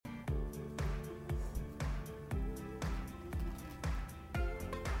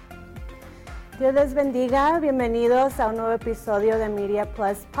Dios les bendiga, bienvenidos a un nuevo episodio de Media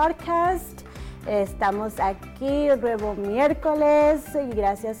Plus Podcast. Estamos aquí el nuevo miércoles y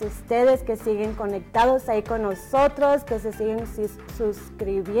gracias a ustedes que siguen conectados ahí con nosotros, que se siguen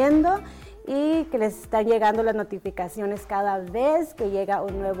suscribiendo y que les están llegando las notificaciones cada vez que llega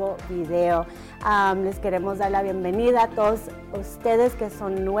un nuevo video. Les queremos dar la bienvenida a todos ustedes que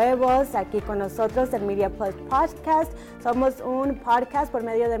son nuevos aquí con nosotros en Media Plus Podcast. Somos un podcast por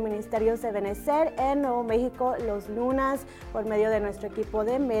medio del Ministerio de Benecer en Nuevo México los lunes por medio de nuestro equipo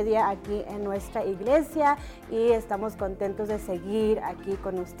de media aquí en nuestra iglesia y estamos contentos de seguir aquí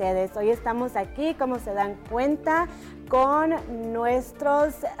con ustedes. Hoy estamos aquí, como se dan cuenta, con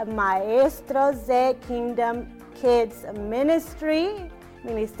nuestros maestros de Kingdom Kidz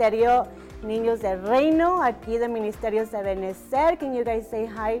Ministerio Niños del Reino, aquí de Ministerios de Benecer. Can you guys say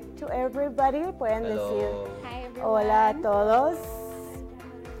hi to everybody? Pueden decir hola a todos.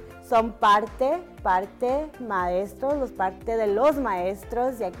 Son parte maestros, parte de los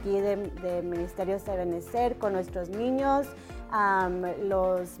maestros de aquí de Ministerios de Benecer con nuestros niños.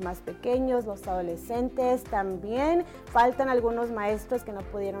 Los más pequeños, los adolescentes también. Faltan algunos maestros que no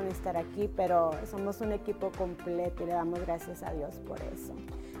pudieron estar aquí, pero somos un equipo completo y le damos gracias a Dios por eso.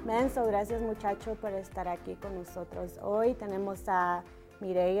 Gracias muchachos por estar aquí con nosotros hoy. Tenemos a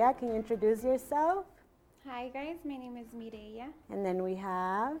Mireya. Can you introduce yourself? Hi guys, my name is Mireya. And then we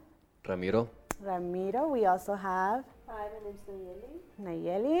have Ramiro. We also have Hi, my name is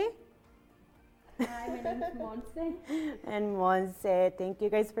Nayeli. Hi, my name is Monse. And Monse, thank you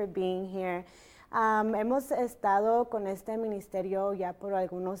guys for being here. Hemos estado con este ministerio ya por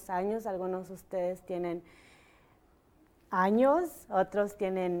algunos años. Algunos de ustedes tienen años, otros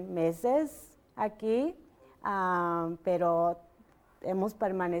tienen meses aquí, pero hemos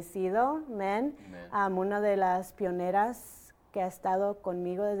permanecido. Una de las pioneras que ha estado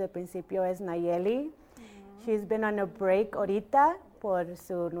conmigo desde el principio es Nayeli. She's been on a break ahorita por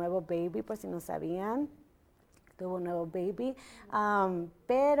su nuevo baby, por si no sabían, tuvo un nuevo baby,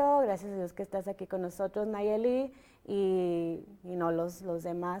 pero gracias a Dios que estás aquí con nosotros, Nayeli, y los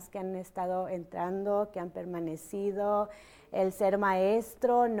demás que han estado entrando, que han permanecido. El ser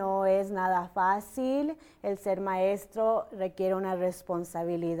maestro no es nada fácil, el ser maestro requiere una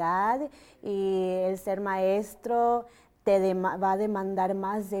responsabilidad y el ser maestro va a demandar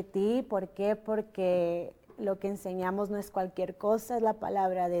más de ti. ¿Por qué? Porque lo que enseñamos no es cualquier cosa, es la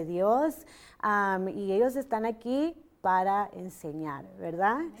palabra de Dios, y ellos están aquí para enseñar,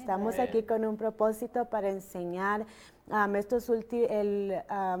 ¿verdad? Estamos aquí con un propósito para enseñar. El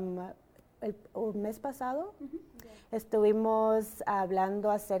mes pasado estuvimos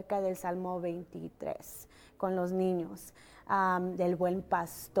hablando acerca del Salmo 23 con los niños, del buen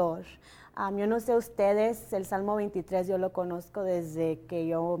pastor. Yo no sé ustedes, el Salmo 23 yo lo conozco desde que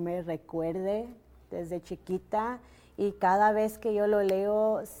yo me recuerde, desde chiquita, y cada vez que yo lo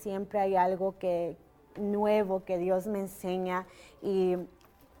leo siempre hay algo nuevo que Dios me enseña, y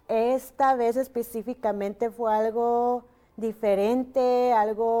esta vez específicamente fue algo diferente,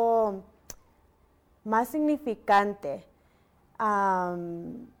 algo más significante,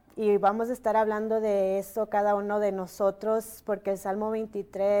 y vamos a estar hablando de eso cada uno de nosotros, porque el Salmo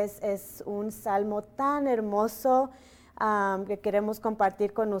 23 es un salmo tan hermoso que queremos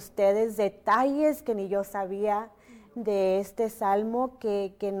compartir con ustedes, detalles que ni yo sabía de este salmo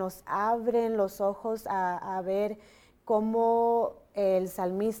que nos abren los ojos a ver cómo el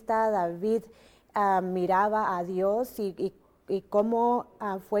salmista David miraba a Dios y cómo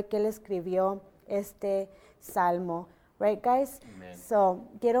fue que él escribió este salmo. Right, guys? Amen. So,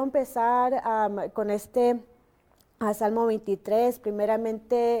 quiero empezar con este Salmo 23.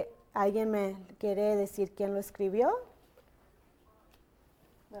 Primeramente, ¿alguien me quiere decir quién lo escribió?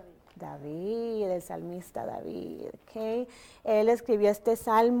 David, el salmista David, ¿ok? Él escribió este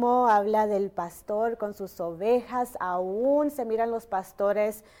salmo, habla del pastor con sus ovejas. Aún se miran los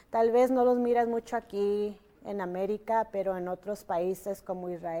pastores, tal vez no los miras mucho aquí en América, pero en otros países como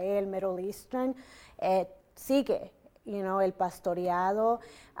Israel, Middle Eastern, sigue. El pastoreado,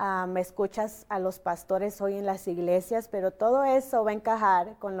 escuchas a los pastores hoy en las iglesias, pero todo eso va a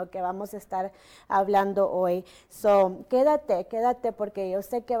encajar con lo que vamos a estar hablando hoy. So, quédate, porque yo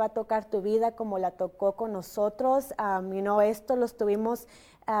sé que va a tocar tu vida como la tocó con nosotros. Esto lo estuvimos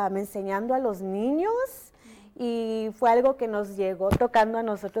enseñando a los niños y fue algo que nos llegó tocando a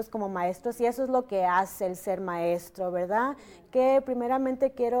nosotros como maestros, y eso es lo que hace el ser maestro, ¿verdad? Que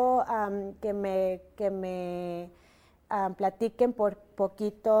primeramente quiero que me platiquen por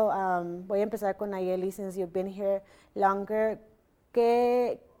poquito. Voy a empezar con Nayeli, since you've been here longer.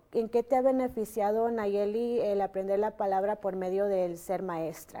 ¿En qué te ha beneficiado, Nayeli, el aprender la palabra por medio del ser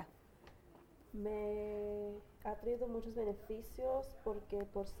maestra? Me ha traído muchos beneficios porque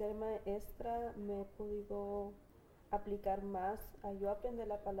por ser maestra me he podido aplicar más a yo aprender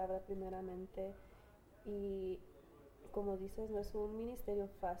la palabra primeramente y como dices, no es un ministerio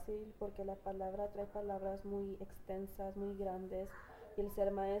fácil porque la palabra trae palabras muy extensas, muy grandes y el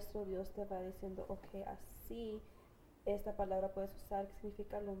ser maestro Dios te va diciendo, ok, así esta palabra puedes usar que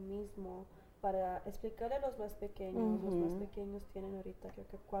significa lo mismo para explicarle a los más pequeños. Los más pequeños tienen ahorita creo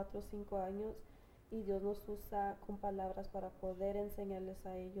que 4 o 5 años y Dios nos usa con palabras para poder enseñarles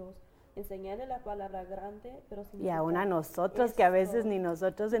a ellos, enseñarle la palabra grande, pero Y aún a nosotros que a veces ni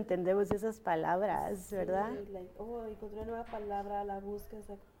nosotros entendemos esas palabras, sí, ¿verdad? Encontré una nueva palabra, la buscas,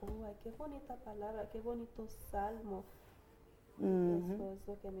 qué bonita palabra, qué bonito salmo. Eso es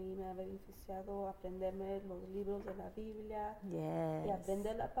lo que a mí me ha beneficiado, aprenderme los libros de la Biblia y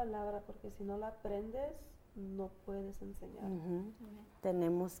aprender la palabra, porque si no la aprendes, no puedes enseñar.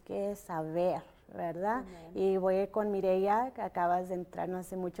 Tenemos que saber, ¿verdad? Y voy con Mireia, que acabas de entrar no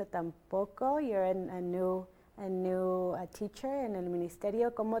hace mucho tampoco. You're a new teacher en el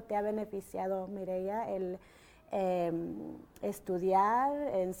ministerio. ¿Cómo te ha beneficiado, Mireia, el estudiar,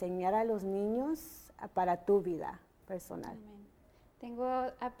 enseñar a los niños para tu vida personal? Amén. Tengo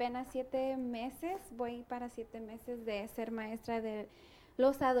apenas 7 meses, voy para 7 meses de ser maestra de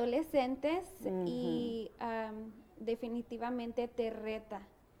los adolescentes y definitivamente te reta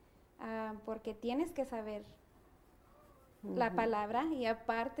porque tienes que saber la palabra y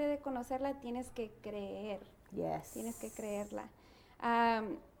aparte de conocerla tienes que creer. Tienes que creerla.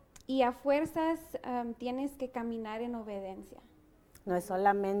 Y a fuerzas tienes que caminar en obediencia. No es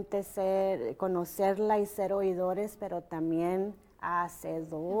solamente conocerla y ser oidores, pero también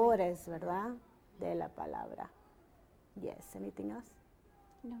hacedores, ¿verdad? De la palabra. Yes, anything else?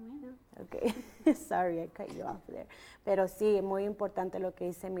 No, ma'am. Okay, sorry, I cut you off there. Pero sí, muy importante lo que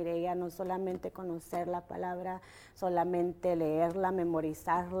dice Mireia, no solamente conocer la palabra, solamente leerla,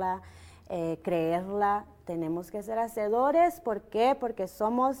 memorizarla, creerla. Tenemos que ser hacedores. ¿Por qué? Porque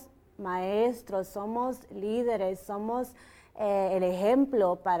somos maestros, somos líderes, somos el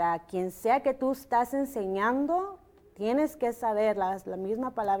ejemplo para quien sea que tú estás enseñando. Tienes que saber, la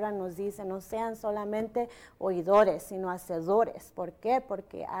misma palabra nos dice, no sean solamente oidores, sino hacedores. ¿Por qué?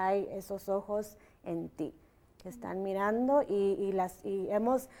 Porque hay esos ojos en ti que están mirando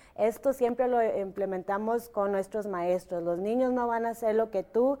esto siempre lo implementamos con nuestros maestros. Los niños no van a hacer lo que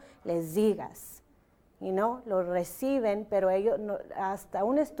tú les digas, lo reciben, pero ellos hasta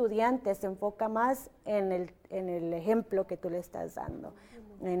un estudiante se enfoca más en el ejemplo que tú le estás dando,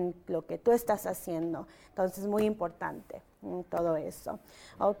 en lo que tú estás haciendo. Entonces, muy importante todo eso.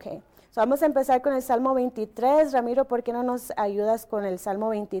 Ok, vamos a empezar con el Salmo 23. Ramiro, ¿por qué no nos ayudas con el Salmo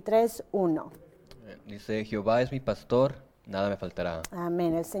 23, 1? Dice, Jehová es mi pastor, nada me faltará.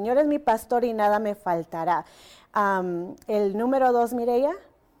 Amén, el Señor es mi pastor y nada me faltará. El número 2, Mireia.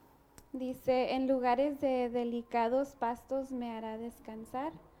 Dice, en lugares de delicados pastos me hará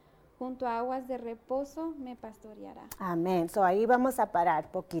descansar, junto a aguas de reposo me pastoreará. Amén. Ahí vamos a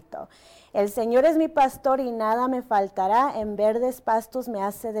parar poquito. El Señor es mi pastor y nada me faltará. En verdes pastos me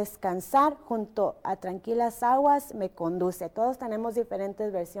hace descansar. Junto a tranquilas aguas me conduce. Todos tenemos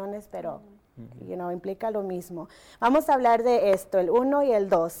diferentes versiones, pero implica lo mismo. Vamos a hablar de esto, el 1 y el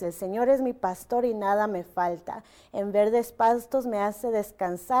 2. El Señor es mi pastor y nada me falta. En verdes pastos me hace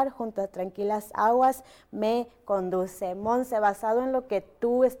descansar, junto a tranquilas aguas me conduce. Monse, basado en lo que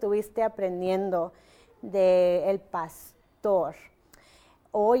tú estuviste aprendiendo del pastor,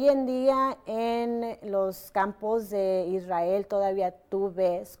 hoy en día en los campos de Israel todavía tú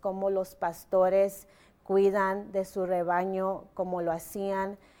ves cómo los pastores cuidan de su rebaño como lo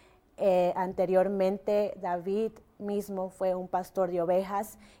hacían anteriormente. David mismo fue un pastor de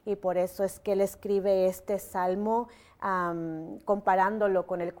ovejas y por eso es que él escribe este salmo comparándolo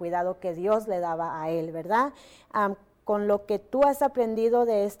con el cuidado que Dios le daba a él, ¿verdad? Con lo que tú has aprendido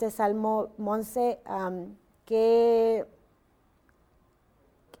de este salmo, Monse, ¿en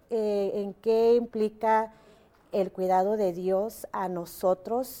qué implica el cuidado de Dios a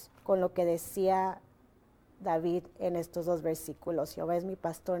nosotros con lo que decía David en estos 2 versículos? Jehová es mi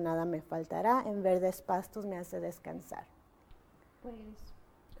pastor, nada me faltará, en verdes pastos me hace descansar. Pues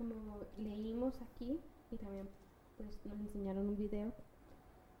como leímos aquí y también pues nos enseñaron un video,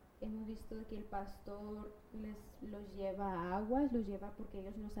 hemos visto que el pastor los lleva a aguas, los lleva porque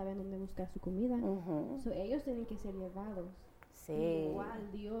ellos no saben dónde buscar su comida. Ellos tienen que ser llevados. Sí. Y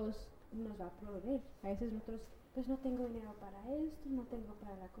igual Dios nos va a proveer. A veces nosotros pues no tengo dinero para esto, no tengo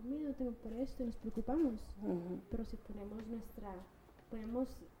para la comida, no tengo para esto, y nos preocupamos. Pero si ponemos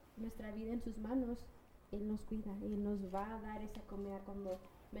nuestra vida en sus manos, Él nos cuida, Él nos va a dar esa comida cuando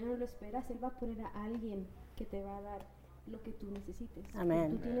menos lo esperas, Él va a poner a alguien que te va a dar lo que tú necesites.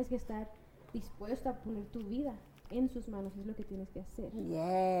 Amén. Tú tienes que estar dispuesto a poner tu vida en sus manos, es lo que tienes que hacer.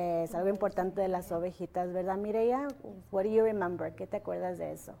 Yes, algo importante de las ovejitas, ¿verdad, Mireya? What do you remember? ¿Qué te acuerdas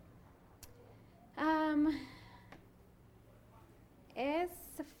de eso? Es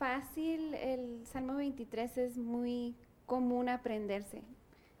fácil, el Salmo 23 es muy común aprenderse.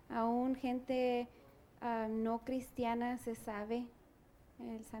 Aún gente no cristiana se sabe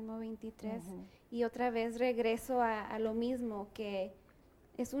el Salmo 23. Y otra vez regreso a lo mismo, que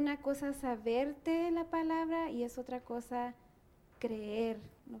es una cosa saberte la palabra y es otra cosa creer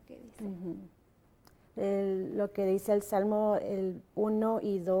lo que dice. Lo que dice el Salmo el 1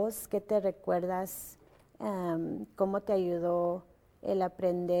 y 2, ¿qué te recuerdas? ¿Cómo te ayudó el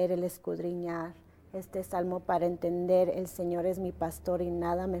aprender, el escudriñar este salmo para entender: el Señor es mi pastor y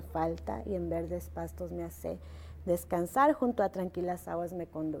nada me falta, y en verdes pastos me hace descansar, junto a tranquilas aguas me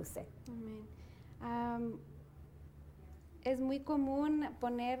conduce? Amén. Es muy común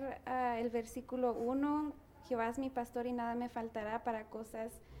poner el versículo 1, Jehová es mi pastor y nada me faltará, para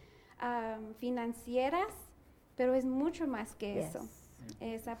cosas financieras, pero es mucho más que eso.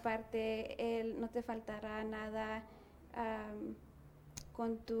 Esa parte, Él no te faltará nada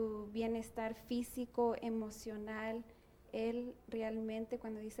con tu bienestar físico, emocional. Él realmente,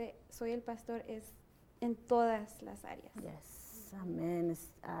 cuando dice soy el pastor, es en todas las áreas. Yes, amén.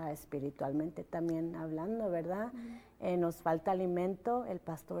 Espiritualmente también hablando, ¿verdad? Nos falta alimento, el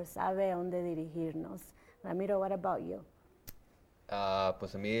pastor sabe a dónde dirigirnos. Ramiro, what about you?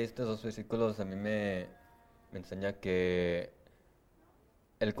 Pues a mí estos dos versículos a mí me enseña que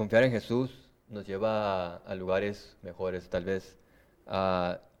el confiar en Jesús nos lleva a lugares mejores. Tal vez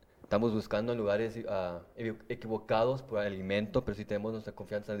estamos buscando lugares equivocados por el alimento, pero si tenemos nuestra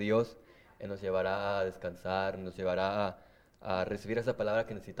confianza en Dios, Él nos llevará a descansar, nos llevará a recibir esa palabra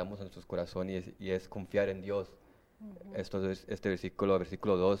que necesitamos en nuestros corazones, y es confiar en Dios. Este versículo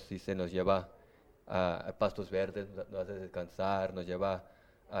 2, dice, nos lleva a pastos verdes, nos hace descansar, nos lleva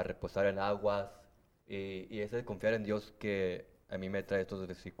a reposar en aguas, y ese de confiar en Dios que a mí me trae estos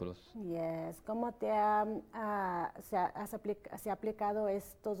versículos. Yes. ¿Cómo se ha aplicado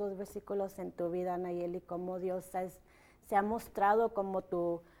estos dos versículos en tu vida, Nayeli? ¿Cómo Dios se ha mostrado como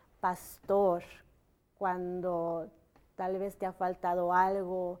tu pastor cuando tal vez te ha faltado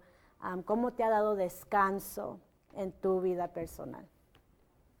algo? ¿Cómo te ha dado descanso en tu vida personal?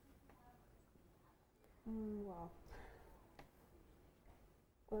 Wow.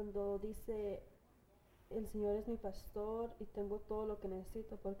 Cuando dice el Señor es mi pastor y tengo todo lo que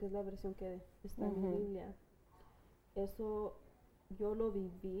necesito, porque es la versión que está en mi Biblia. Eso yo lo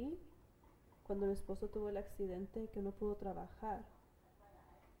viví cuando mi esposo tuvo el accidente que no pudo trabajar.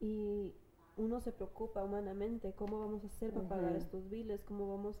 Y uno se preocupa humanamente, ¿cómo vamos a hacer para pagar estos biles? ¿Cómo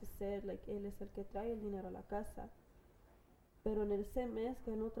vamos a hacer? Él es el que trae el dinero a la casa. Pero en ese mes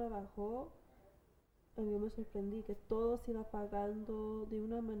que él no trabajó, a mí me sorprendí que todo se iba pagando de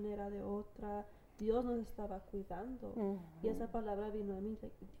una manera o de otra. Dios nos estaba cuidando. Y esa palabra vino a mí,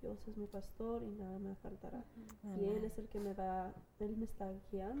 Dios es mi pastor y nada me faltará. Y Él es el que Él me está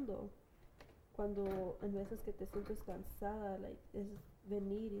guiando. Cuando en veces que te sientes cansada, es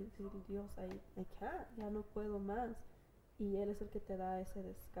venir y decir, Dios, ya no puedo más. Y Él es el que te da ese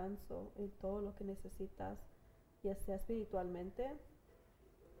descanso en todo lo que necesitas, ya sea espiritualmente,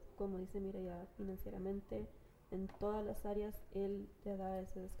 como dice, mira, ya financieramente, en todas las áreas, Él te da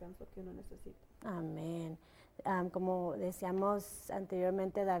ese descanso que uno necesita. Amén. Como decíamos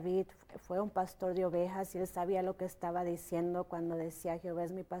anteriormente, David fue un pastor de ovejas y él sabía lo que estaba diciendo cuando decía, Jehová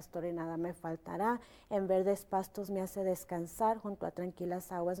es mi pastor y nada me faltará. En verdes pastos me hace descansar, junto a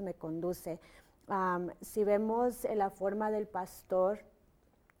tranquilas aguas me conduce. Si vemos la forma del pastor,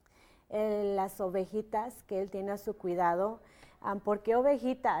 las ovejitas que él tiene a su cuidado, ¿por qué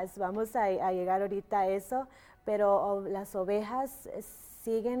ovejitas? Vamos a llegar ahorita a eso, pero las ovejas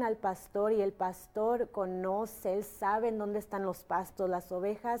siguen al pastor y el pastor conoce, él sabe en dónde están los pastos. Las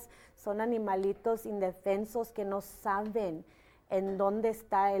ovejas son animalitos indefensos que no saben en dónde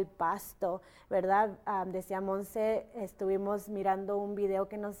está el pasto, ¿verdad? Decía Monse, estuvimos mirando un video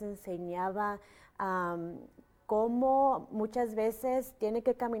que nos enseñaba cómo muchas veces tiene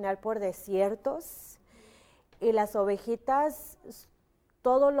que caminar por desiertos y las ovejitas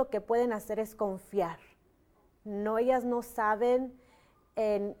todo lo que pueden hacer es confiar. Ellas no saben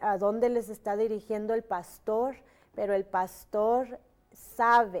a dónde les está dirigiendo el pastor, pero el pastor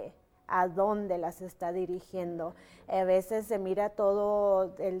sabe a dónde las está dirigiendo. A veces se mira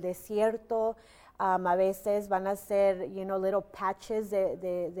todo el desierto, a veces van a ser, little patches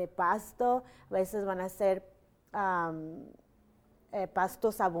de pasto, a veces van a ser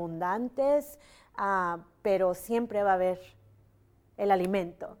pastos abundantes, pero siempre va a haber el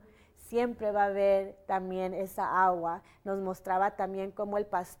alimento. Siempre va a haber también esa agua. Nos mostraba también cómo el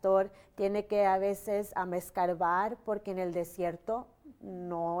pastor tiene que a veces escarbar, porque en el desierto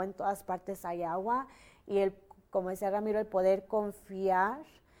no en todas partes hay agua. Y como decía Ramiro, el poder confiar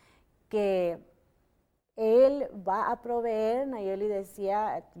que Él va a proveer. Nayeli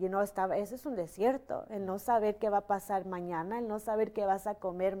decía, ese es un desierto, el no saber qué va a pasar mañana, el no saber qué vas a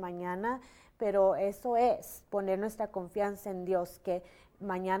comer mañana, pero eso es poner nuestra confianza en Dios, que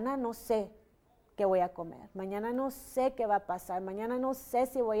mañana no sé qué voy a comer, mañana no sé qué va a pasar, mañana no sé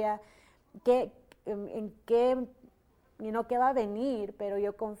si qué va a venir, pero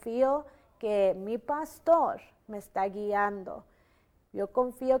yo confío que mi pastor me está guiando. Yo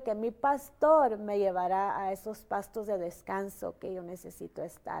confío que mi pastor me llevará a esos pastos de descanso que yo necesito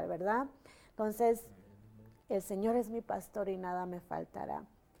estar, ¿verdad? Entonces, el Señor es mi pastor y nada me faltará.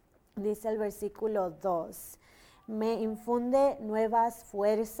 Dice el versículo 2, me infunde nuevas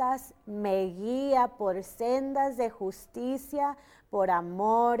fuerzas, me guía por sendas de justicia, por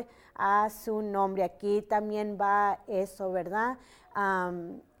amor a su nombre. Aquí también va eso, ¿verdad?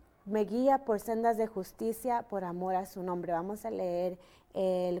 Me guía por sendas de justicia, por amor a su nombre. Vamos a leer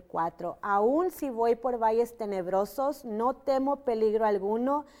el 4. Aún si voy por valles tenebrosos, no temo peligro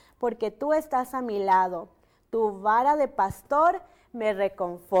alguno, porque tú estás a mi lado. Tu vara de pastor me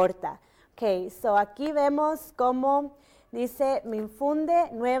reconforta. Ok, so aquí vemos cómo dice, me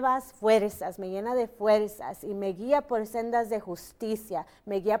infunde nuevas fuerzas, me llena de fuerzas y me guía por sendas de justicia,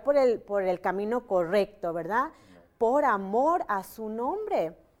 me guía por el camino correcto, ¿verdad? Por amor a su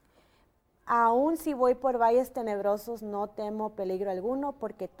nombre. Aún si voy por valles tenebrosos, no temo peligro alguno,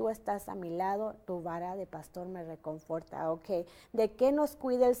 porque tú estás a mi lado, tu vara de pastor me reconforta. Ok, ¿de qué nos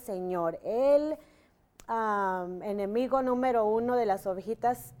cuida el Señor? El enemigo número 1 de las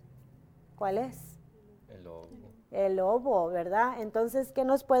ovejitas, ¿cuál es? El lobo. El lobo, ¿verdad? Entonces, ¿qué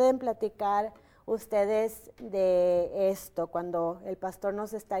nos pueden platicar ustedes de esto? Cuando el pastor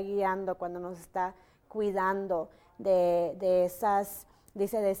nos está guiando, cuando nos está cuidando de esas...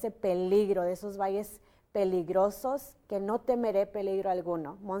 Dice de ese peligro, de esos valles peligrosos, que no temeré peligro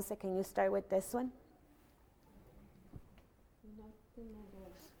alguno. Monse, can you start with this one? No temeré.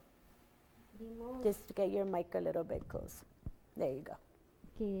 Vimos Just to get your mic a little bit close. There you go.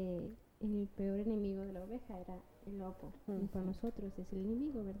 que el peor enemigo de la oveja era el lobo. Y para nosotros es el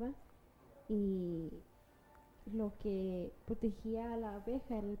enemigo, ¿verdad? Y lo que protegía a la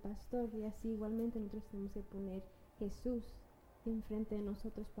oveja era el pastor. Y así igualmente nosotros tenemos que poner Jesús enfrente de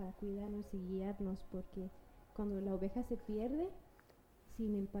nosotros para cuidarnos y guiarnos, porque cuando la oveja se pierde,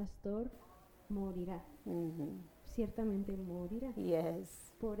 sin el pastor morirá. Ciertamente morirá.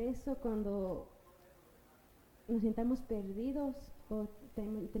 Yes. Por eso cuando nos sintamos perdidos o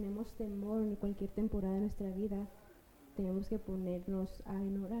tenemos temor en cualquier temporada de nuestra vida, tenemos que ponernos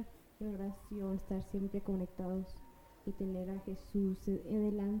en oración, estar siempre conectados y tener a Jesús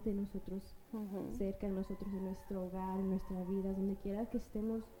delante de nosotros, cerca de nosotros, en nuestro hogar, en nuestra vida, donde quiera que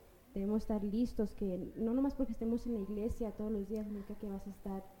estemos, debemos estar listos, que no nomás porque estemos en la iglesia todos los días, significa que vas a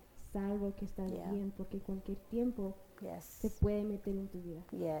estar salvo, que estás bien, porque cualquier tiempo se puede meter en tu vida.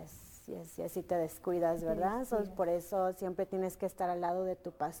 Yes, y así te descuidas, ¿verdad? Por eso siempre tienes que estar al lado de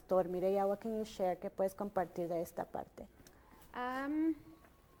tu pastor. Mireya, what can you share? ¿Qué puedes compartir de esta parte?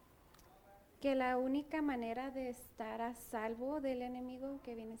 Que la única manera de estar a salvo del enemigo,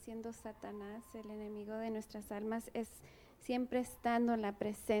 que viene siendo Satanás, el enemigo de nuestras almas, es siempre estando en la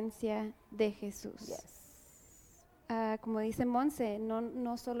presencia de Jesús. Yes. Como dice Monse,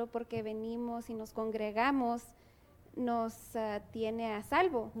 no solo porque venimos y nos congregamos nos tiene a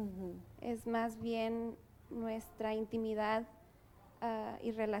salvo, es más bien nuestra intimidad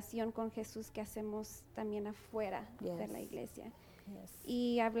y relación con Jesús que hacemos también afuera de la iglesia. Yes.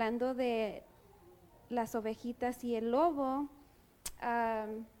 Y hablando de las ovejitas y el lobo,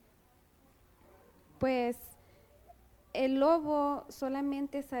 pues el lobo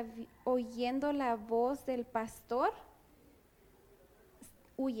solamente oyendo la voz del pastor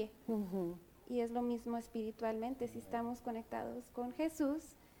huye. Y es lo mismo espiritualmente. Si estamos conectados con Jesús,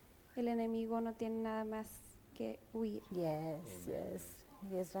 el enemigo no tiene nada más que huir.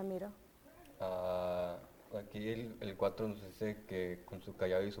 Yes, Ramiro. Aquí el 4 nos dice que con su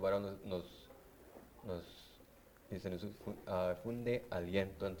callado y su vara nos funde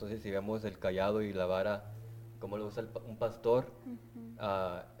aliento. Entonces, si vemos el callado y la vara, como lo usa un pastor,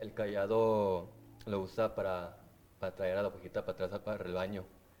 el callado lo usa para traer a la ovejita para atrás para el rebaño.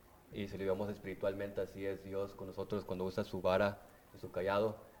 Y si lo vemos espiritualmente, así es Dios con nosotros cuando usa su vara y su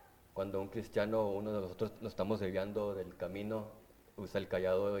callado. Cuando un cristiano o uno de nosotros nos estamos desviando del camino, usa el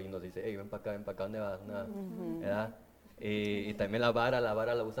callado y nos dice, hey, ven para acá, ¿dónde vas? ¿Verdad? Y también la vara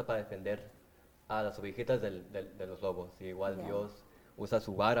la usa para defender a las ovejitas de los lobos. Y igual Dios usa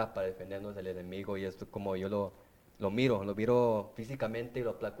su vara para defendernos del enemigo, y esto como yo lo miro físicamente y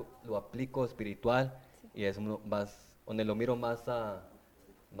lo aplico espiritual, y es más, donde lo miro más,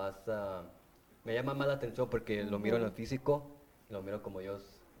 me llama más la atención porque lo miro en lo físico, y lo miro como Dios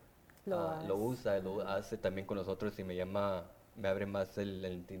lo usa, lo hace también con nosotros, y me abre más el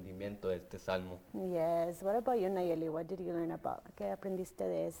entendimiento de este salmo. Yes. What about you, Nayeli? What did you learn about? ¿Qué aprendiste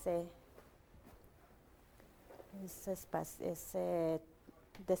de esa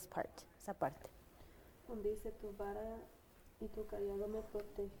parte? Dice, tu vara y tu callado me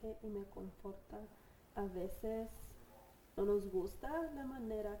protege y me conforta. A veces no nos gusta la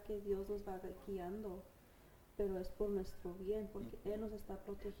manera que Dios nos va guiando, pero es por nuestro bien, porque Él nos está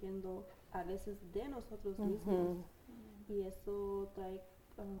protegiendo a veces de nosotros mismos. Y eso trae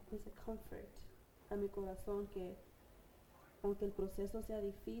comfort a mi corazón, que aunque el proceso sea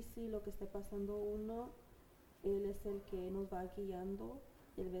difícil, lo que esté pasando uno, Él es el que nos va guiando,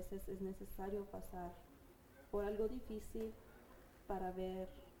 y a veces es necesario pasar por algo difícil para ver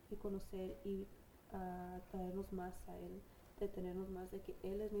y conocer y traernos más a Él, detenernos más de que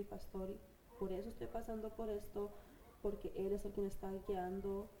Él es mi pastor, y por eso estoy pasando por esto, porque Él es el que me está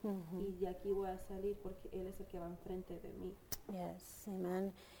guiando, y de aquí voy a salir porque Él es el que va enfrente de mí. Yes,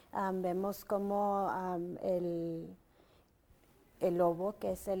 amen. Vemos como el lobo,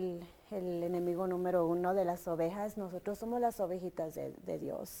 que es el enemigo número 1 de las ovejas, nosotros somos las ovejitas de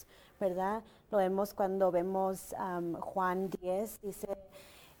Dios, ¿verdad? Lo vemos cuando vemos Juan 10, dice,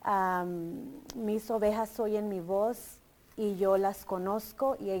 mis ovejas oyen mi voz y yo las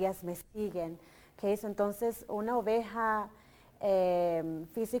conozco y ellas me siguen. ¿Okay? Entonces, una oveja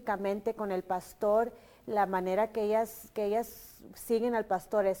físicamente con el pastor, la manera que ellas siguen al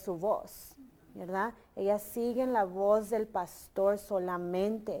pastor es su voz, ¿verdad? Ellas siguen la voz del pastor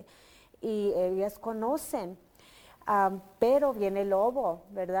solamente, y ellas conocen. Pero viene el lobo,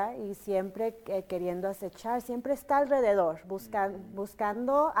 ¿verdad? Y siempre queriendo acechar, siempre está alrededor,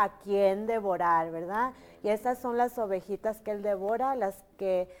 buscando a quién devorar, ¿verdad? Y esas son las ovejitas que él devora, las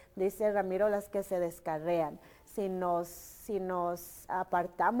que, dice Ramiro, las que se descarrean. Si nos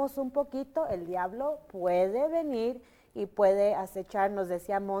apartamos un poquito, el diablo puede venir y puede acechar. Nos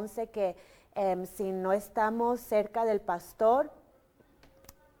decía Monse que si no estamos cerca del pastor,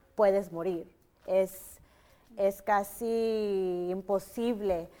 puedes morir. Es casi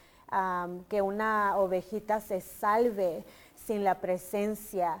imposible que una ovejita se salve sin la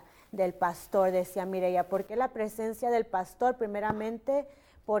presencia del pastor. Decía Mireya, ¿por qué la presencia del pastor? Primeramente,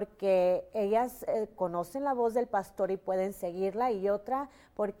 porque ellas conocen la voz del pastor y pueden seguirla, y otra,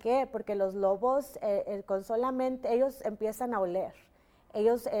 ¿por qué? Porque los lobos con solamente ellos empiezan a oler.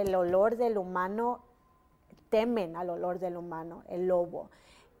 Ellos, el olor del humano, temen al olor del humano, el lobo.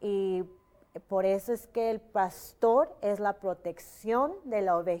 Y por eso es que el pastor es la protección de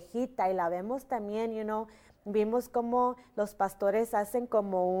la ovejita, y la vemos también, vimos cómo los pastores hacen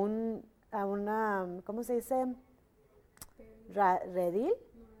como ¿cómo se dice? Redil,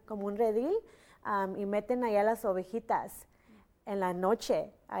 como un redil, y meten allá las ovejitas en la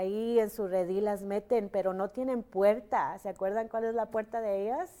noche, ahí en su redil las meten, pero no tienen puerta. ¿Se acuerdan cuál es la puerta de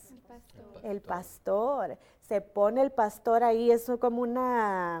ellas? El pastor. Se pone el pastor ahí, eso como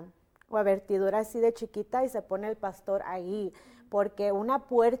una abertidura así de chiquita, y se pone el pastor ahí, porque una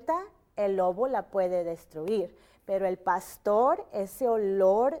puerta el lobo la puede destruir, pero el pastor, ese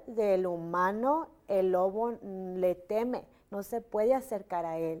olor del humano, el lobo le teme, no se puede acercar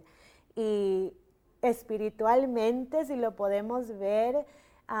a él. Y espiritualmente, si lo podemos ver,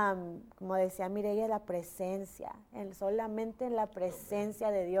 como decía Mireya, la presencia, solamente en la presencia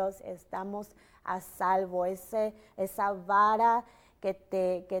de Dios estamos a salvo. Esa vara que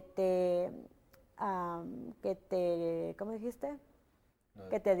te ¿cómo dijiste?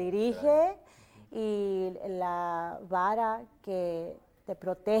 Que te dirige, y la vara que te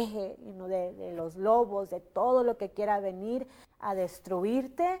protege de los lobos, de todo lo que quiera venir a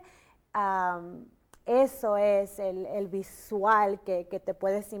destruirte. Eso es el visual que te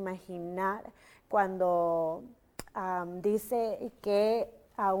puedes imaginar cuando dice que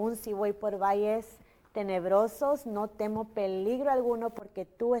aún si voy por valles tenebrosos, no temo peligro alguno, porque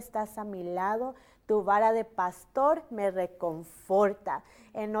tú estás a mi lado, tu vara de pastor me reconforta.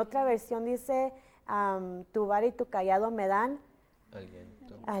 En otra versión dice, tu vara y tu callado me dan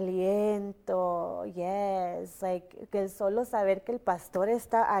aliento. Yes, que solo saber que el pastor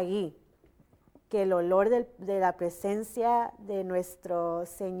está ahí, que el olor de la presencia de nuestro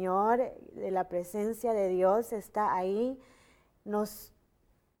Señor, de la presencia de Dios está ahí, nos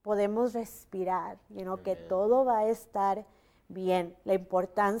podemos respirar, que todo va a estar bien. La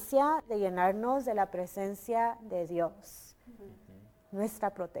importancia de llenarnos de la presencia de Dios, nuestra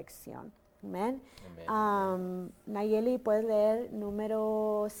protección. Amén. Nayeli, ¿puedes leer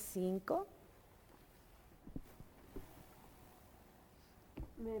número 5?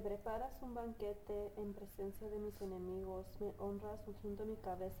 Me preparas un banquete en presencia de mis enemigos, me honras ungiendo mi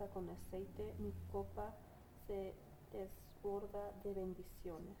cabeza con aceite, mi copa se desborda de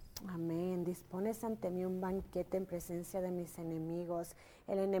bendiciones. Amén. Dispones ante mí un banquete en presencia de mis enemigos.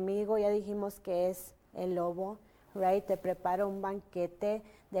 El enemigo ya dijimos que es el lobo, right? Te prepara un banquete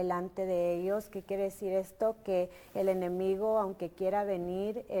delante de ellos. ¿Qué quiere decir esto? Que el enemigo, aunque quiera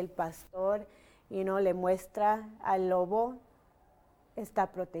venir, el pastor le muestra al lobo,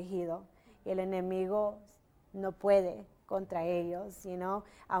 está protegido. Y el enemigo no puede contra ellos,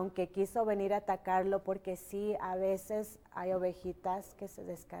 aunque quiso venir a atacarlo, porque sí, a veces hay ovejitas que se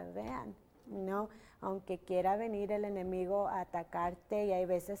descarrean, aunque quiera venir el enemigo a atacarte, y hay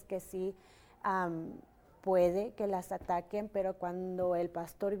veces que sí puede que las ataquen, pero cuando el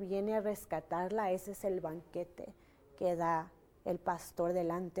pastor viene a rescatarla, ese es el banquete que da el pastor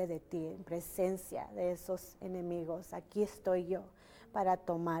delante de ti, en presencia de esos enemigos. Aquí estoy yo para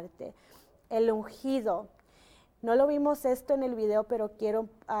tomarte. El ungido. No lo vimos esto en el video, pero quiero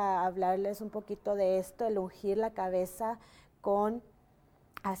hablarles un poquito de esto, el ungir la cabeza con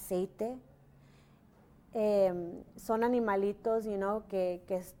aceite. Son animalitos, que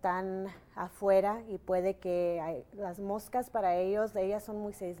están afuera, y puede que las moscas para ellas son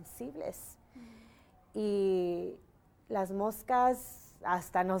muy sensibles. Y las moscas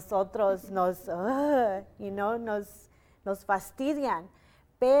hasta nosotros nos fastidian.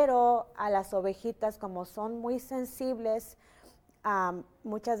 Pero a las ovejitas, como son muy sensibles,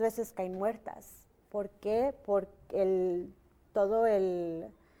 muchas veces caen muertas. ¿Por qué? Porque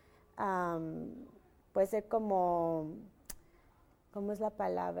puede ser como, ¿cómo es la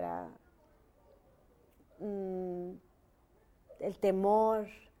palabra? El temor,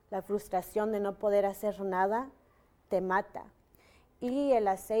 la frustración de no poder hacer nada, te mata. Y el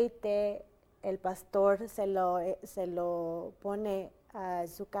aceite, el pastor se lo pone a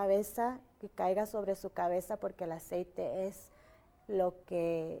su cabeza, que caiga sobre su cabeza, porque el aceite es lo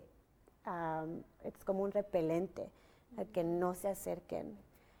que es como un repelente, a que no se acerquen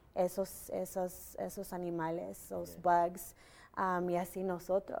esos animales, esos bugs, y así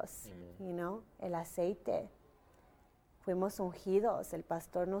nosotros, el aceite. Fuimos ungidos, el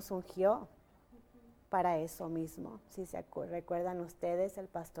pastor nos ungió para eso mismo. Si se recuerdan ustedes, el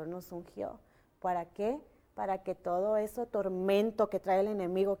pastor nos ungió. ¿Para qué? Para que todo ese tormento que trae el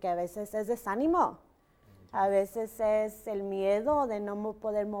enemigo, que a veces es desánimo, a veces es el miedo de no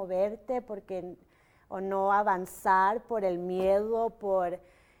poder moverte o no avanzar por el miedo, por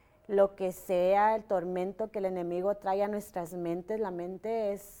lo que sea, el tormento que el enemigo trae a nuestras mentes. La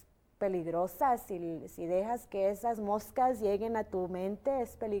mente es peligrosa, si dejas que esas moscas lleguen a tu mente,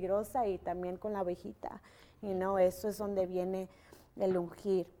 es peligrosa, y también con la ovejita. Eso es donde viene el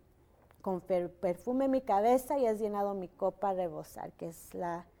ungir. Con perfume mi cabeza y has llenado mi copa a rebosar, que es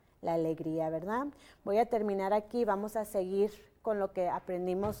la alegría, ¿verdad? Voy a terminar aquí, vamos a seguir con lo que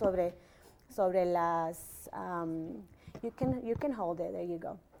aprendimos sobre las, you can hold it, there you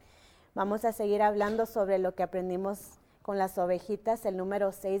go. Vamos a seguir hablando sobre lo que aprendimos con las ovejitas. El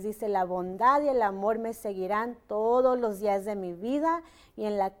número 6 dice, la bondad y el amor me seguirán todos los días de mi vida, y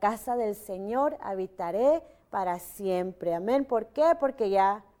en la casa del Señor habitaré para siempre. Amén. ¿Por qué?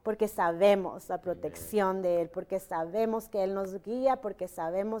 Porque sabemos la protección de Él, porque sabemos que Él nos guía, porque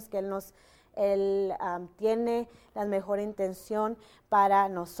sabemos que Él tiene la mejor intención para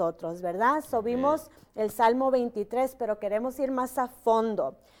nosotros, ¿verdad? Vimos el Salmo 23, pero queremos ir más a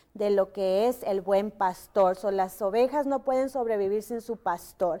fondo de lo que es el buen pastor. Las ovejas no pueden sobrevivir sin su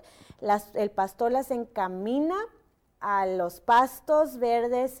pastor. El pastor las encamina a los pastos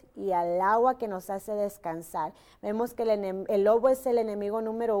verdes y al agua que nos hace descansar. Vemos que el lobo es el enemigo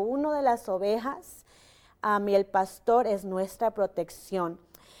número 1 de las ovejas, y el pastor es nuestra protección.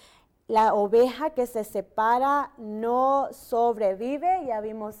 La oveja que se separa no sobrevive, ya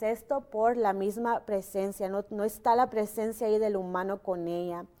vimos esto, por la misma presencia, no está la presencia ahí del humano con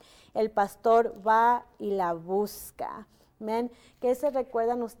ella. El pastor va y la busca. Amén. ¿Qué se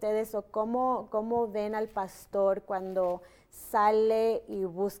recuerdan ustedes, o cómo ven al pastor cuando sale y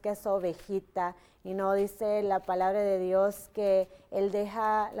busca a esa ovejita? Y no dice la palabra de Dios que Él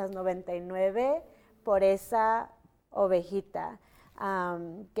deja las 99 por esa ovejita.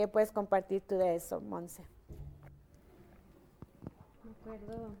 ¿Qué puedes compartir tú de eso, Monse? Me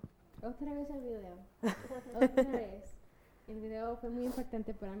acuerdo, otra vez el video, otra vez. El video fue muy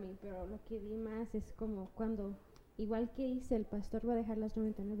impactante para mí, pero lo que vi más es como cuando, igual que hice, el pastor va a dejar las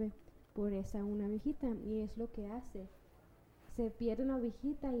 99 por esa una ovejita, y es lo que hace. Se pierde una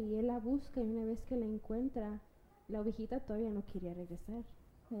ovejita y él la busca, y una vez que la encuentra, la ovejita todavía no quería regresar.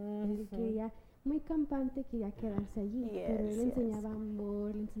 Él quería, muy campante, quería quedarse allí, pero él le enseñaba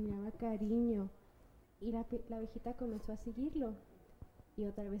amor, le enseñaba cariño, y la ovejita comenzó a seguirlo, y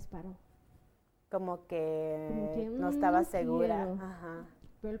otra vez paró. Como que no estaba segura. Ajá.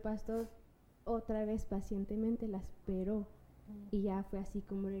 Pero el pastor otra vez pacientemente la esperó, y ya fue así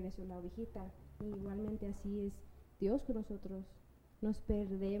como regresó la ovejita. Y igualmente así es Dios con nosotros. Nos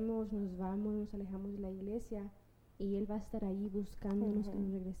perdemos, nos vamos, nos alejamos de la iglesia, y Él va a estar ahí buscándonos que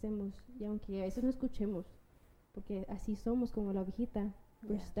nos regresemos. Y aunque a veces no escuchemos, porque así somos como la ovejita,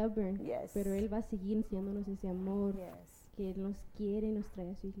 we're stubborn, pero Él va a seguir enseñándonos ese amor, que Él nos quiere y nos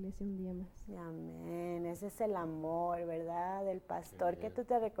trae a su iglesia un día más. Amén. Ese es el amor, ¿verdad? Del pastor. ¿Qué tú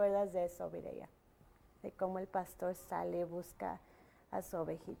te recuerdas de eso, Mireya? De cómo el pastor sale y busca a su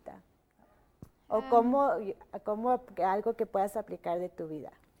ovejita. O cómo algo que puedas aplicar de tu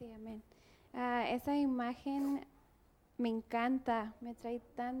vida. Sí, amén. Esa imagen me encanta, me trae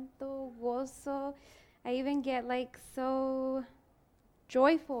tanto gozo. I even get like so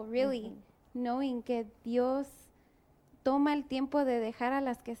joyful, really, knowing que Dios toma el tiempo de dejar a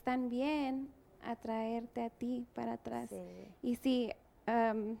las que están bien a traerte a ti para atrás. Sí. Y sí,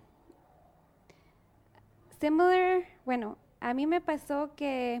 similar, bueno, a mí me pasó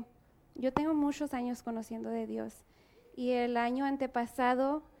que yo tengo muchos años conociendo de Dios, y el año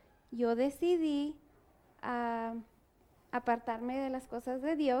antepasado yo decidí apartarme de las cosas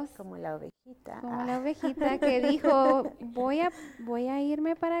de Dios. Como la ovejita. Como la ovejita que dijo, voy a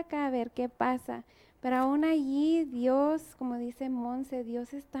irme para acá a ver qué pasa. Pero aún allí Dios, como dice Monse,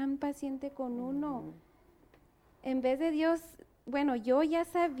 Dios es tan paciente con uno. En vez de Dios, bueno, yo ya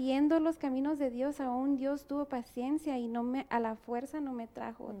sabiendo los caminos de Dios, aún Dios tuvo paciencia y a la fuerza no me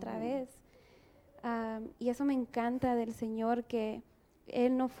trajo otra vez. Y eso me encanta del Señor, que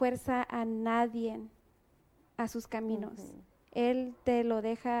Él no fuerza a nadie a sus caminos. Él te lo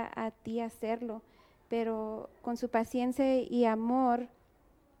deja a ti hacerlo, pero con su paciencia y amor,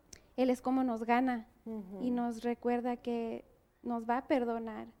 Él es como nos gana y nos recuerda que nos va a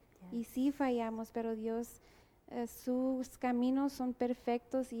perdonar. Y sí fallamos, pero Dios, sus caminos son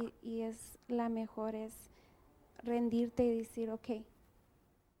perfectos, y es la mejor, es rendirte y decir, ok,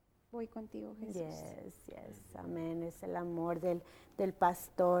 voy contigo, Jesús. Amén. Es el amor del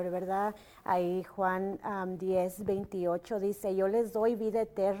pastor, ¿verdad? Ahí Juan 10:28 dice, yo les doy vida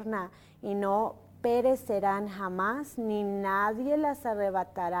eterna y no perecerán jamás, ni nadie las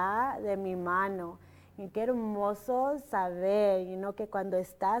arrebatará de mi mano. Y qué hermoso saber, que cuando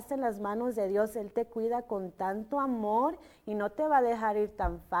estás en las manos de Dios, Él te cuida con tanto amor y no te va a dejar ir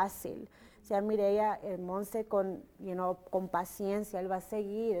tan fácil. O sea, Mireya, Monse con paciencia, Él va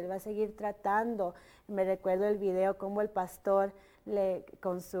a seguir tratando. Me recuerdo el video como el pastor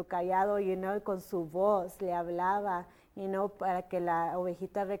con su callado, con su voz le hablaba, para que la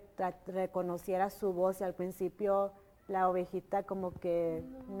ovejita reconociera su voz, y al principio la ovejita como que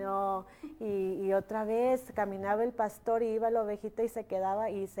no, y otra vez caminaba el pastor y iba la ovejita y se quedaba,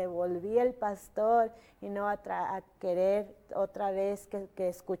 y se volvía el pastor a querer otra vez que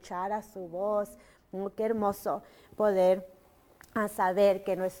escuchara su voz. Qué hermoso poder saber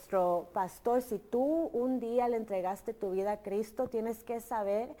que nuestro pastor, si tú un día le entregaste tu vida a Cristo, tienes que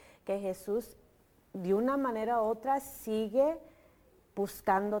saber que Jesús de una manera u otra sigue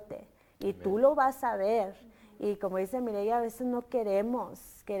buscándote, y tú lo vas a ver. Y como dice Mireya, a veces no queremos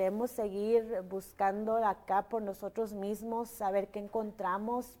seguir buscando acá por nosotros mismos, saber qué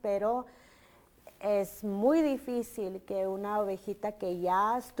encontramos, pero es muy difícil que una ovejita que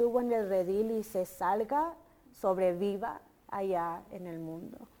ya estuvo en el redil y se salga, sobreviva allá en el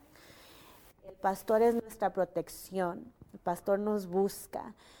mundo. El pastor es nuestra protección, el pastor nos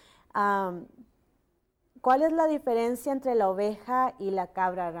busca. ¿Cuál es la diferencia entre la oveja y la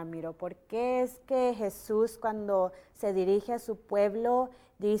cabra, Ramiro? ¿Por qué es que Jesús, cuando se dirige a su pueblo,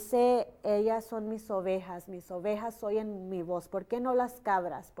 dice, ellas son mis ovejas oyen mi voz? ¿Por qué no las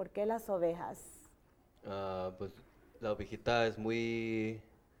cabras? ¿Por qué las ovejas? Pues la ovejita es muy,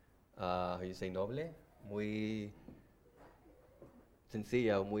 noble, muy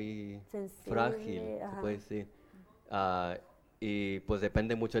sencilla, muy frágil, se puede decir. Y pues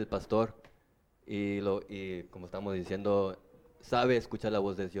depende mucho del pastor. Y como estamos diciendo, sabe escuchar la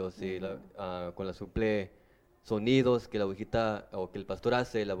voz de Dios, y con la suple sonidos que la ovejita o que el pastor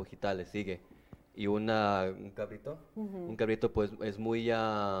hace, la ovejita le sigue. Y un cabrito, pues es muy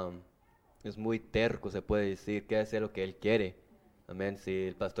es muy terco, se puede decir, quiere hacer lo que él quiere. Amén. Si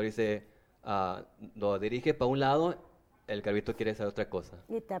el pastor dice, lo dirige para un lado, el cabrito quiere hacer otra cosa.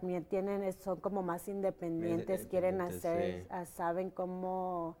 Y también son como más independientes, quieren hacer, sí. saben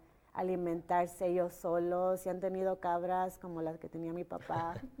cómo alimentarse ellos solos, y han tenido cabras como las que tenía mi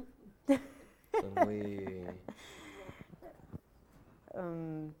papá. Son muy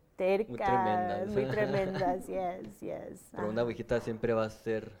tercas, muy tremendas. yes. Pero una ovejita siempre va a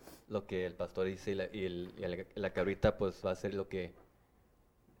hacer lo que el pastor dice y la cabrita pues va a hacer lo que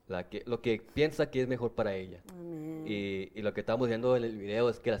piensa que es mejor para ella. Amén. Y lo que estamos viendo en el video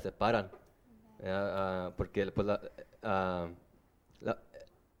es que la separan, porque pues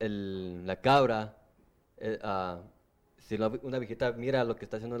la cabra, si una ovejita mira lo que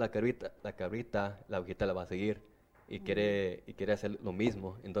está haciendo la cabrita, la ovejita la va a seguir y quiere hacer lo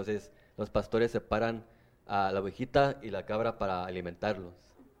mismo. Entonces los pastores separan a la ovejita y la cabra para alimentarlos.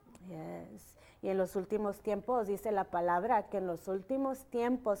 Yes. Y en los últimos tiempos, dice la palabra, que en los últimos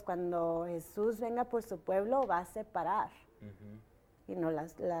tiempos, cuando Jesús venga por su pueblo, va a separar. Y no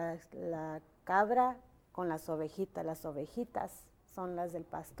la cabra con las ovejitas. Las ovejitas son las del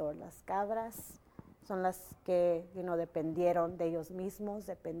pastor. Las cabras son las que dependieron de ellos mismos,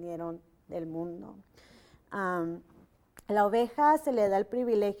 dependieron del mundo. La oveja se le da el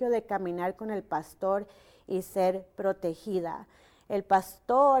privilegio de caminar con el pastor y ser protegida. El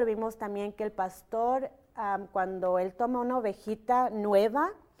pastor, vimos también que el pastor, cuando él toma una ovejita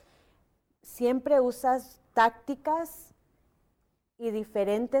nueva, siempre usa tácticas y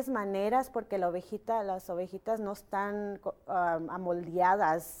diferentes maneras, porque las ovejitas no están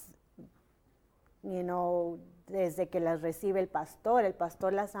amoldeadas, desde que las recibe el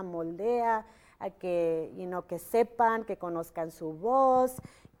pastor las amoldea a que, que sepan, que conozcan su voz,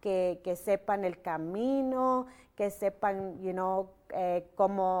 que sepan el camino, que sepan,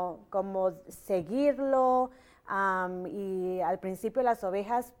 cómo seguirlo. Y al principio las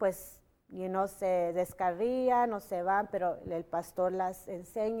ovejas, pues, se descarrían o se van, pero el pastor las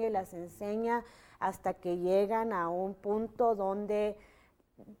enseña y las enseña hasta que llegan a un punto donde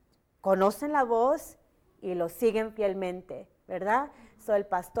conocen la voz y lo siguen fielmente, ¿verdad? El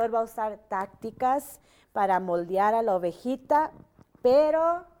pastor va a usar tácticas para moldear a la ovejita,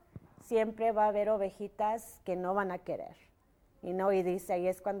 pero siempre va a haber ovejitas que no van a querer. Y dice, ahí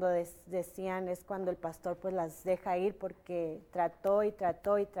es cuando decían, es cuando el pastor pues las deja ir, porque trató y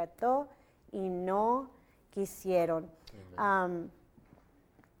trató y trató y no quisieron.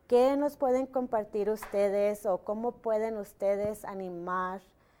 ¿Qué nos pueden compartir ustedes, o cómo pueden ustedes animar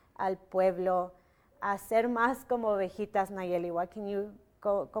al pueblo a ser más como ovejitas, Nayeli?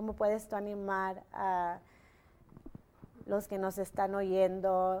 ¿Cómo puedes tú animar a los que nos están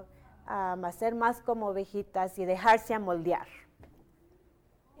oyendo a ser más como ovejitas y dejarse amoldear?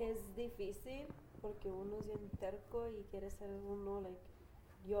 Es difícil porque uno es bien terco y quiere ser uno,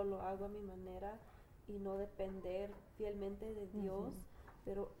 yo lo hago a mi manera y no depender fielmente de Dios,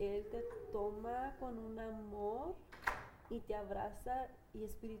 pero Él te toma con un amor y te abraza, y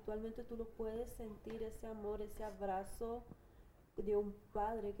espiritualmente tú lo puedes sentir, ese amor, ese abrazo de un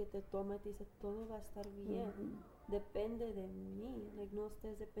padre que te toma y te dice, todo va a estar bien, depende de mí, no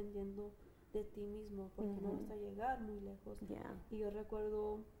estés dependiendo de ti mismo, porque no vas a llegar muy lejos. Y yo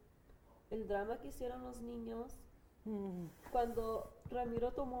recuerdo el drama que hicieron los niños cuando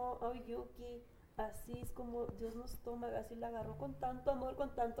Ramiro tomó a Yuki. Así es como Dios nos toma, así la agarró con tanto amor,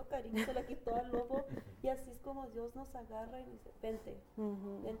 con tanto cariño, se la quitó al lobo, y así es como Dios nos agarra y dice, vente,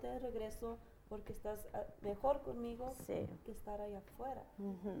 vente de regreso, porque estás mejor conmigo que estar allá afuera.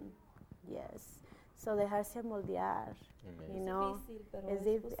 Yes. Dejarse amoldear. Es difícil, pero es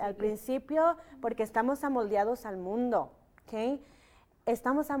posible. Al principio, porque estamos amoldeados al mundo, ¿ok?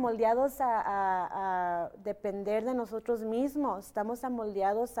 Estamos amoldeados a depender de nosotros mismos, estamos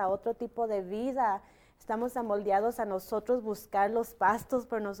amoldeados a otro tipo de vida, estamos amoldeados a nosotros buscar los pastos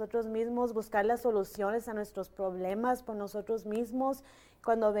por nosotros mismos, buscar las soluciones a nuestros problemas por nosotros mismos.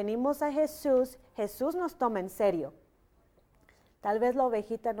 Cuando venimos a Jesús, Jesús nos toma en serio. Tal vez la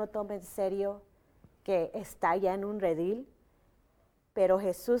ovejita no toma en serio que está ya en un redil, pero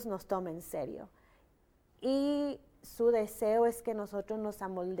Jesús nos toma en serio. Y su deseo es que nosotros nos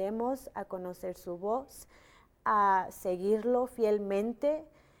amoldemos a conocer su voz, a seguirlo fielmente,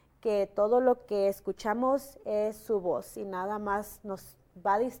 que todo lo que escuchamos es su voz y nada más nos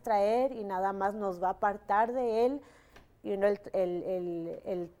va a distraer y nada más nos va a apartar de él. Y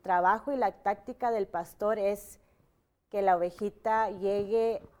el trabajo y la táctica del pastor es que la ovejita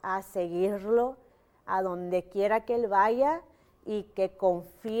llegue a seguirlo a donde quiera que él vaya y que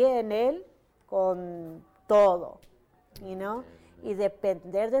confíe en él con todo. y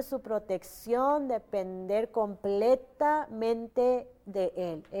depender de su protección, depender completamente de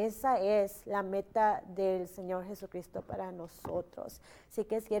Él. Esa es la meta del Señor Jesucristo para nosotros. Así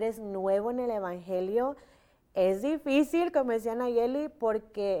que si eres nuevo en el Evangelio, es difícil, como decía Nayeli,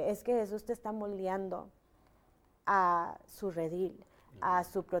 porque es que Jesús te está moldeando a su redil, a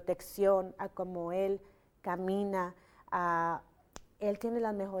su protección, a cómo Él camina. Él tiene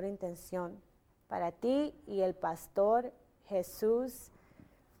la mejor intención para ti y el pastor Jesús.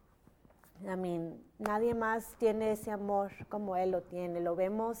 Nadie más tiene ese amor como Él lo tiene. Lo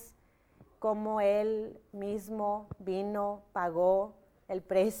vemos como Él mismo vino, pagó el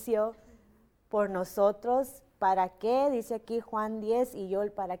precio por nosotros. ¿Para qué? Dice aquí Juan 10,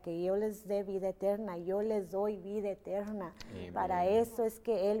 para que yo les dé vida eterna. Yo les doy vida eterna. Amén. Para eso es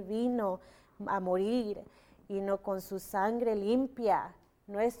que Él vino a morir, y no con su sangre limpia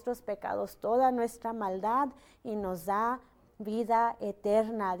nuestros pecados, toda nuestra maldad, y nos da vida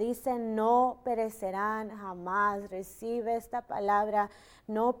eterna. Dice, no perecerán jamás. Recibe esta palabra,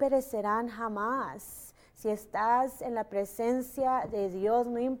 no perecerán jamás. Si estás en la presencia de Dios,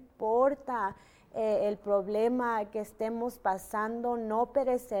 no importa el problema que estemos pasando, no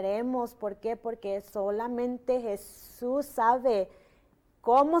pereceremos. ¿Por qué? Porque solamente Jesús sabe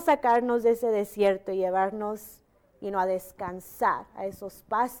cómo sacarnos de ese desierto y llevarnos a descansar a esos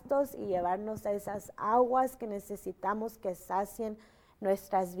pastos y llevarnos a esas aguas que necesitamos que sacien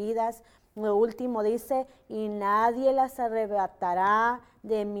nuestras vidas. Lo último dice, y nadie las arrebatará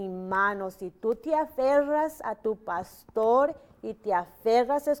de mi mano. Si tú te aferras a tu pastor y te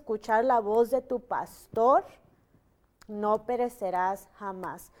aferras a escuchar la voz de tu pastor, no perecerás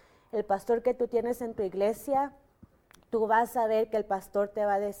jamás. El pastor que tú tienes en tu iglesia, tú vas a ver que el pastor te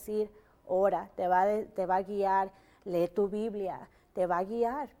va a decir, ora, te va a guiar, lee tu Biblia, te va a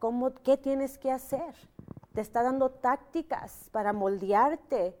guiar. ¿Qué tienes que hacer? Te está dando tácticas para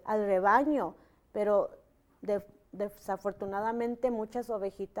moldearte al rebaño, pero desafortunadamente muchas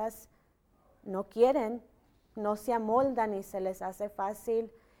ovejitas no quieren, no se amoldan y se les hace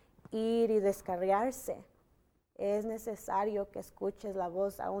fácil ir y descarriarse. Es necesario que escuches la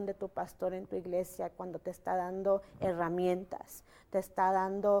voz aún de tu pastor en tu iglesia cuando te está dando herramientas, te está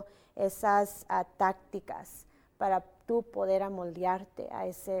dando esas tácticas para tú poder amoldearte a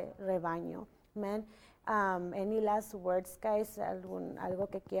ese rebaño. Amen. Any last words, guys? ¿Algo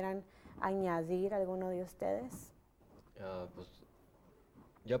que quieran añadir, alguno de ustedes? Pues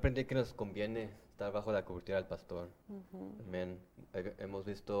yo aprendí que nos conviene estar bajo la cobertura del pastor. Amén. Hemos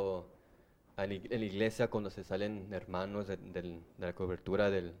visto en la iglesia cuando se salen hermanos de la cobertura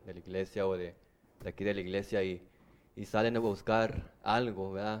de la iglesia o de aquí de la iglesia y salen a buscar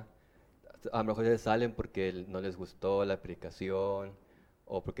algo, ¿verdad? A lo mejor salen porque no les gustó la predicación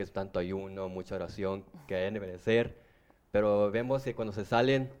o porque es tanto ayuno, mucha oración que deben de ser, pero vemos que cuando se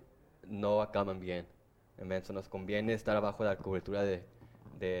salen no acaban bien. Amén. Nos conviene estar bajo la cobertura del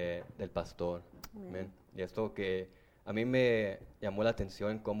pastor. Amén. Y esto que a mí me llamó la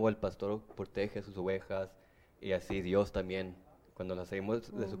atención, cómo el pastor protege sus ovejas y así Dios también. Cuando las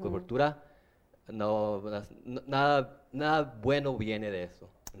seguimos de su cobertura, nada bueno viene de eso.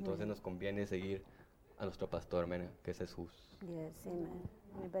 Entonces nos conviene seguir a nuestro pastor, amén, que es Jesús. Yes, amen.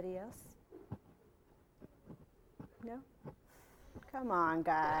 Anybody else? No? Come on,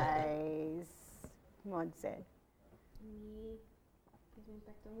 guys. Monse. Y pues me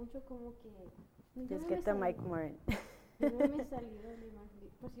impactó mucho como que... Just get the mic more. Yo no me he salido del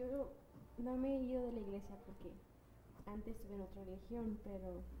evangelio. Pues yo no me he ido de la iglesia porque antes estuve en otra religión,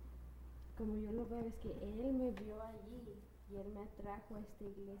 pero como yo lo veo es que Él me vio allí y Él me atrajo a esta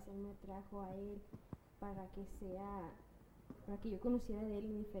iglesia, Él me atrajo a Él para que yo conociera de Él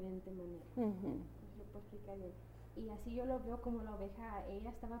de diferente manera. Yo puedo explicar bien. Y así yo lo veo como la oveja, ella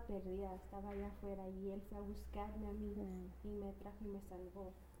estaba perdida, estaba allá afuera y Él fue a buscarme a mí y me trajo y me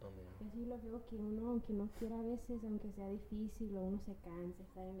salvó. Y así lo veo que uno, aunque no quiera a veces, aunque sea difícil, o uno se canse de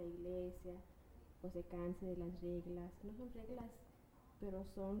estar en la iglesia, o se canse de las reglas. No son reglas, pero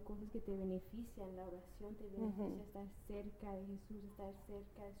son cosas que te benefician. La oración te beneficia estar cerca de Jesús, estar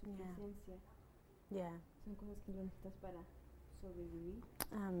cerca de su presencia. Son cosas que lo necesitas para sobrevivir.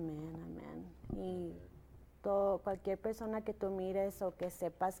 Amén, amén. Y cualquier persona que tú mires o que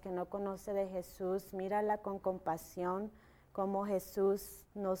sepas que no conoce de Jesús, mírala con compasión, como Jesús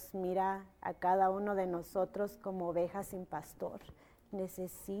nos mira a cada uno de nosotros como ovejas sin pastor.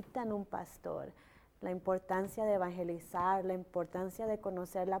 Necesitan un pastor. La importancia de evangelizar, la importancia de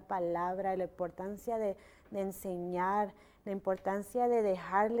conocer la palabra, la importancia de enseñar, la importancia de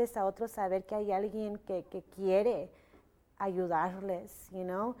dejarles a otros saber que hay alguien que quiere ayudarles, you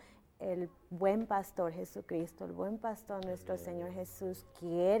know. el buen pastor Jesucristo, el buen pastor nuestro Señor Jesús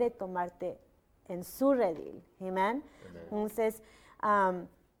quiere tomarte en su redil. Amén. Entonces,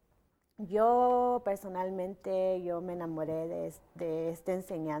 yo personalmente, yo me enamoré de esta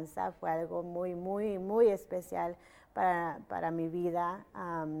enseñanza. Fue algo muy, muy, muy especial para mi vida.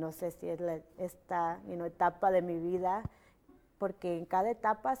 No sé si es esta etapa de mi vida, porque en cada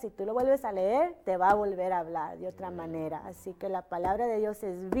etapa, si tú lo vuelves a leer, te va a volver a hablar de otra manera. Así que la palabra de Dios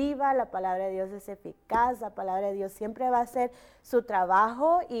es viva, la palabra de Dios es eficaz, la palabra de Dios siempre va a hacer su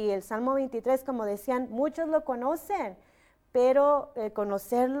trabajo. Y el Salmo 23, como decían, muchos lo conocen, pero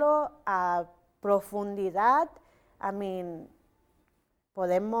conocerlo a profundidad,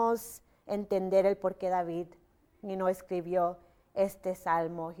 podemos entender el por qué David escribió este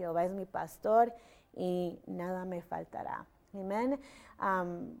salmo. Jehová es mi pastor y nada me faltará. Amén.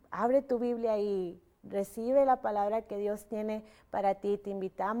 Abre tu Biblia y recibe la palabra que Dios tiene para ti. Te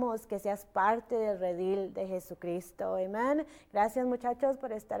invitamos que seas parte del redil de Jesucristo. Amén. Gracias, muchachos,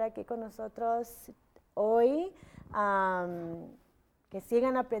 por estar aquí con nosotros hoy. Que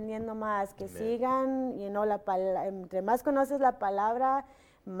sigan aprendiendo más, que sigan, entre más conoces la palabra,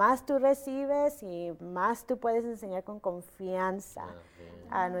 más tú recibes y más tú puedes enseñar con confianza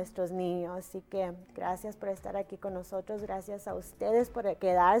a nuestros niños. Así que gracias por estar aquí con nosotros, gracias a ustedes por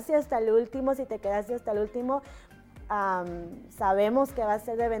quedarse hasta el último. Si te quedaste hasta el último, sabemos que va a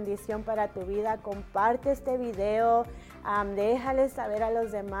ser de bendición para tu vida. Comparte este video, déjales saber a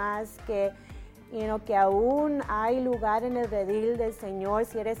los demás que aún hay lugar en el redil del Señor.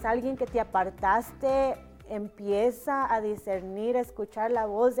 Si eres alguien que te apartaste, empieza a discernir, a escuchar la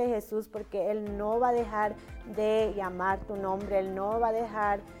voz de Jesús, porque Él no va a dejar de llamar tu nombre, Él no va a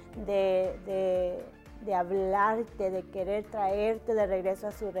dejar de hablarte, de querer traerte de regreso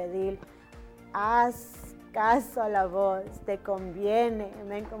a su redil. Haz caso a la voz, te conviene.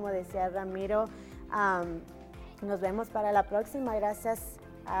 Amén, como decía Ramiro. Nos vemos para la próxima. Gracias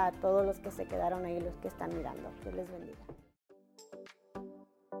a todos los que se quedaron ahí, los que están mirando. Dios les bendiga.